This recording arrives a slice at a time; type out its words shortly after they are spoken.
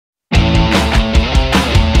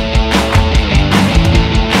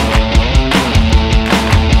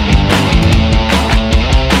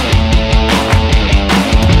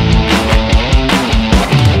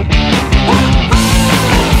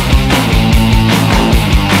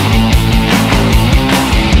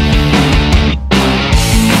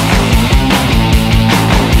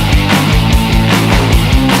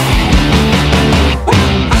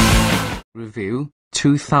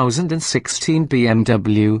2016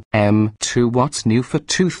 BMW M2. What's new for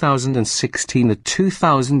 2016? The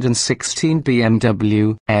 2016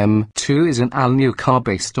 BMW M2 is an all-new car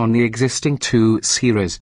based on the existing 2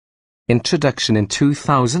 Series. Introduction in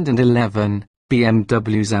 2011,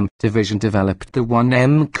 BMW's M division developed the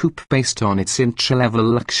 1M Coupe based on its entry-level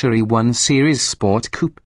luxury 1 Series Sport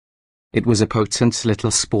Coupe. It was a potent little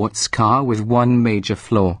sports car with one major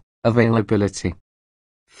flaw: availability.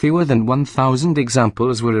 Fewer than 1,000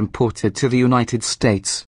 examples were imported to the United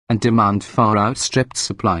States, and demand far outstripped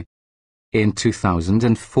supply. In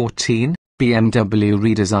 2014, BMW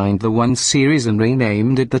redesigned the 1 Series and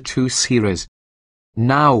renamed it the 2 Series.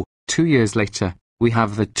 Now, 2 years later, we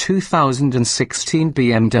have the 2016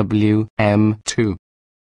 BMW M2.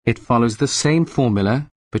 It follows the same formula,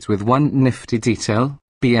 but with one nifty detail: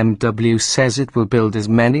 BMW says it will build as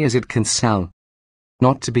many as it can sell.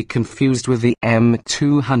 Not to be confused with the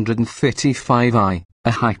M235i, a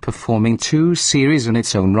high-performing 2 Series in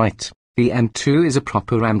its own right. The M2 is a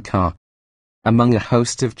proper M car. Among a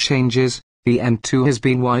host of changes, the M2 has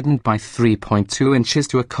been widened by 3.2 inches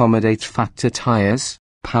to accommodate fatter tires,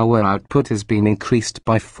 power output has been increased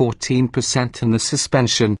by 14%, and the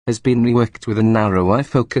suspension has been reworked with a narrower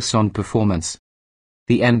focus on performance.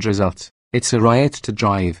 The end result: it's a riot to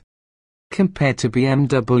drive. Compared to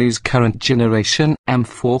BMW's current generation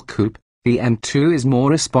M4 Coupe, the M2 is more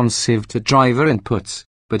responsive to driver inputs,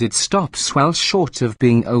 but it stops well short of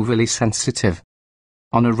being overly sensitive.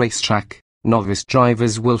 On a racetrack, novice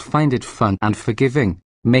drivers will find it fun and forgiving,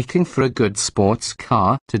 making for a good sports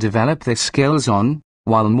car to develop their skills on,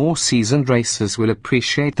 while more seasoned racers will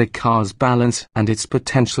appreciate the car's balance and its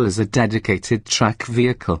potential as a dedicated track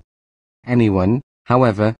vehicle. Anyone,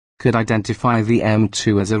 however, could identify the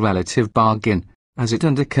M2 as a relative bargain, as it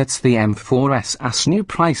undercuts the M4's new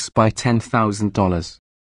price by $10,000.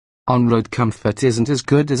 On-road comfort isn't as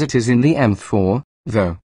good as it is in the M4,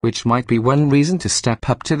 though, which might be one reason to step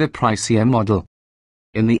up to the pricier model.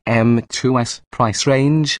 In the M2's price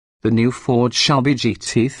range, the new Ford Shelby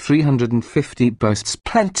GT350 boasts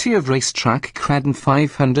plenty of racetrack cred and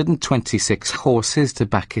 526 horses to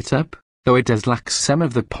back it up, though it does lack some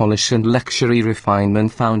of the polish and luxury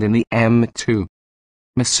refinement found in the M2.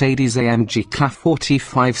 Mercedes-AMG Class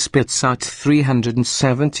 45 spits out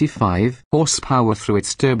 375 horsepower through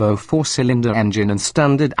its turbo 4-cylinder engine and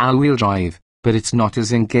standard all-wheel drive, but it's not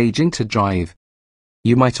as engaging to drive.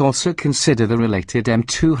 You might also consider the related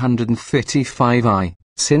M235i,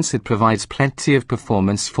 since it provides plenty of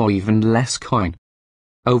performance for even less coin.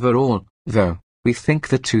 Overall, though, we think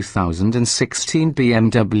the 2016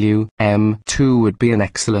 BMW M2 would be an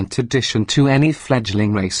excellent addition to any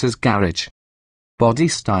fledgling racer's garage. Body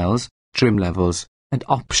styles, trim levels, and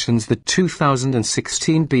options. The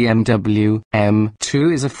 2016 BMW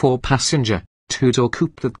M2 is a 4-passenger, 2-door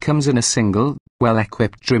coupe that comes in a single,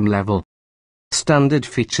 well-equipped trim level. Standard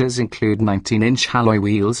features include 19-inch alloy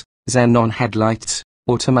wheels, xenon headlights,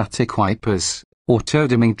 automatic wipers,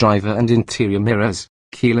 auto-dimming driver and interior mirrors,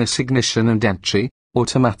 keyless ignition and entry,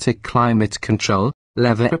 automatic climate control,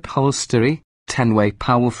 leather upholstery, 10-way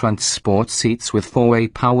power front sport seats with 4-way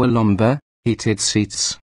power lumbar, heated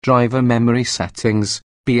seats, driver memory settings,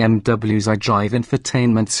 BMW's iDrive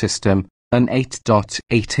infotainment system, an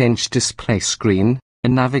 8.8-inch display screen, a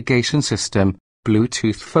navigation system,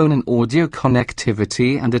 Bluetooth phone and audio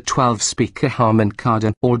connectivity, and a 12-speaker Harman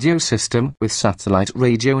Kardon audio system with satellite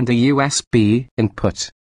radio and a USB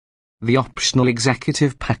input. The optional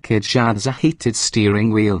executive package adds a heated steering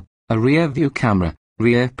wheel, a rear-view camera,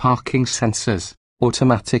 rear parking sensors,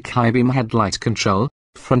 automatic high-beam headlight control,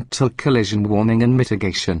 frontal collision warning and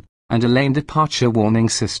mitigation, and a lane departure warning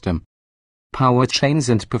system. Powertrains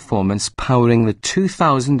and performance. Powering the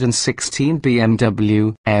 2016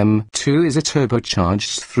 BMW M2 is a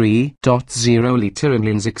turbocharged 3.0-litre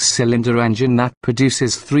inline six-cylinder engine that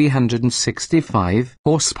produces 365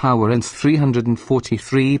 horsepower and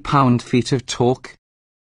 343 pound-feet of torque.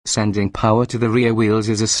 Sending power to the rear wheels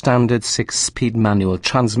is a standard 6-speed manual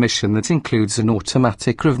transmission that includes an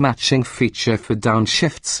automatic rev matching feature for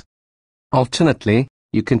downshifts. Alternately,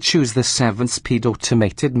 you can choose the 7-speed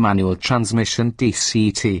automated manual transmission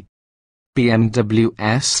DCT. BMW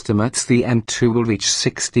estimates the M2 will reach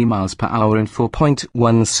 60 miles per hour in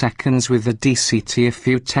 4.1 seconds with the DCT, a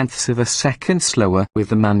few tenths of a second slower with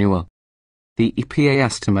the manual. The EPA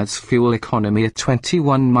estimates fuel economy at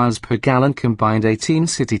 21 miles per gallon combined 18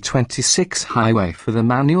 city 26 highway for the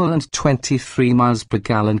manual and 23 miles per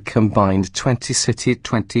gallon combined 20 city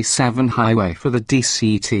 27 highway for the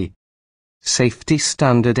DCT. Safety.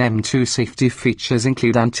 Standard M2 safety features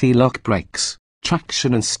include anti-lock brakes,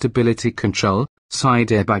 traction and stability control, side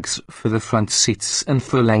airbags for the front seats and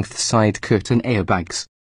full-length side curtain airbags.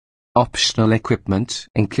 Optional equipment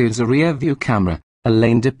includes a rear view camera, a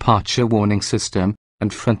lane departure warning system,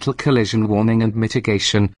 and frontal collision warning and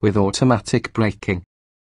mitigation with automatic braking.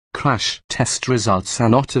 Crash test results are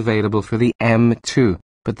not available for the M2,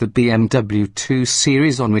 but the BMW 2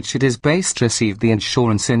 series on which it is based received the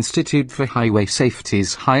Insurance Institute for Highway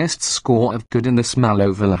Safety's highest score of good in the small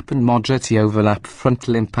overlap and moderate overlap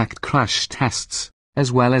frontal impact crash tests,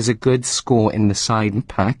 as well as a good score in the side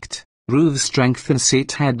impact, roof strength and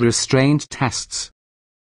seat head restraint tests.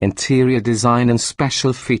 Interior design and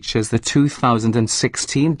special features. The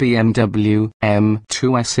 2016 BMW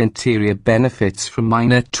M2's interior benefits from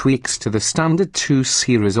minor tweaks to the standard 2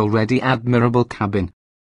 Series already admirable cabin.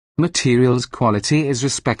 Materials quality is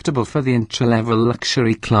respectable for the entry-level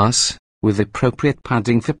luxury class, with appropriate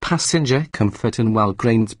padding for passenger comfort and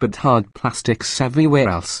well-grained but hard plastics everywhere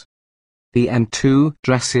else. The M2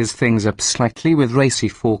 dresses things up slightly with racy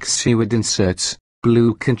fork-sewered inserts,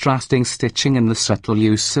 blue contrasting stitching and the subtle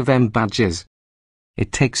use of M badges.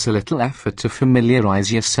 It takes a little effort to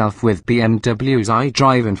familiarize yourself with BMW's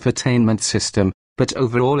iDrive infotainment system, but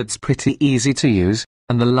overall it's pretty easy to use,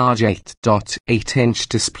 and the large 8.8-inch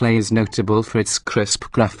display is notable for its crisp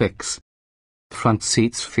graphics. Front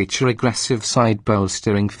seats feature aggressive side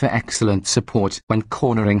bolstering for excellent support when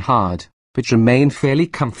cornering hard, but remain fairly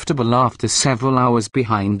comfortable after several hours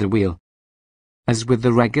behind the wheel. As with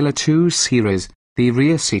the regular 2 Series, the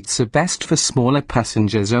rear seats are best for smaller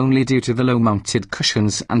passengers only due to the low-mounted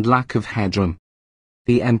cushions and lack of headroom.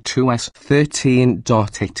 The M2's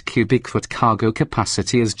 13.8 cubic foot cargo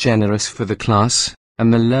capacity is generous for the class,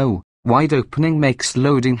 and the low, wide opening makes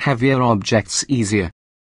loading heavier objects easier.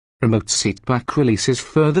 Remote seat back releases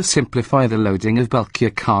further simplify the loading of bulkier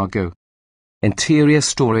cargo. Interior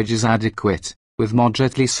storage is adequate, with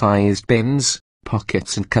moderately sized bins,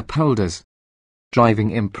 pockets and cup holders.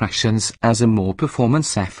 Driving impressions. As a more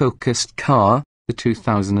performance-focused car, the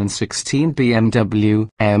 2016 BMW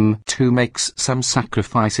M2 makes some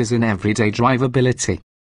sacrifices in everyday drivability.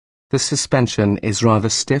 The suspension is rather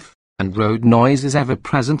stiff, and road noise is ever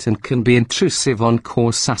present and can be intrusive on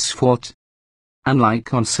coarse asphalt.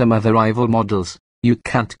 Unlike on some other rival models, you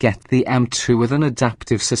can't get the M2 with an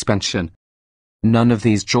adaptive suspension. None of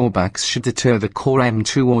these drawbacks should deter the core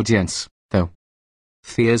M2 audience, though.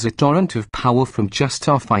 There's a torrent of power from just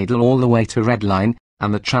off idle all the way to redline,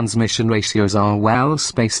 and the transmission ratios are well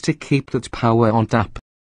spaced to keep that power on tap.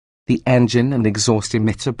 The engine and exhaust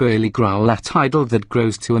emit a burly growl at idle that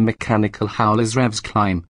grows to a mechanical howl as revs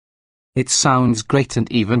climb. It sounds great,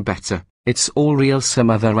 and even better, it's all real. Some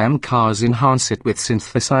other M cars enhance it with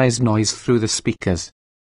synthesized noise through the speakers.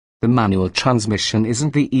 The manual transmission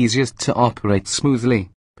isn't the easiest to operate smoothly,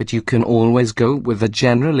 but you can always go with a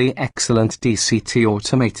generally excellent DCT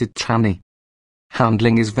automated tranny.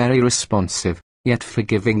 Handling is very responsive, yet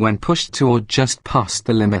forgiving when pushed to or just past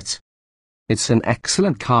the limit. It's an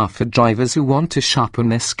excellent car for drivers who want to sharpen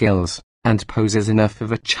their skills, and poses enough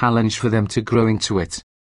of a challenge for them to grow into it.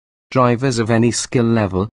 Drivers of any skill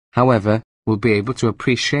level, however, will be able to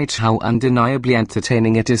appreciate how undeniably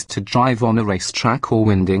entertaining it is to drive on a racetrack or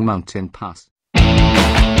winding mountain pass.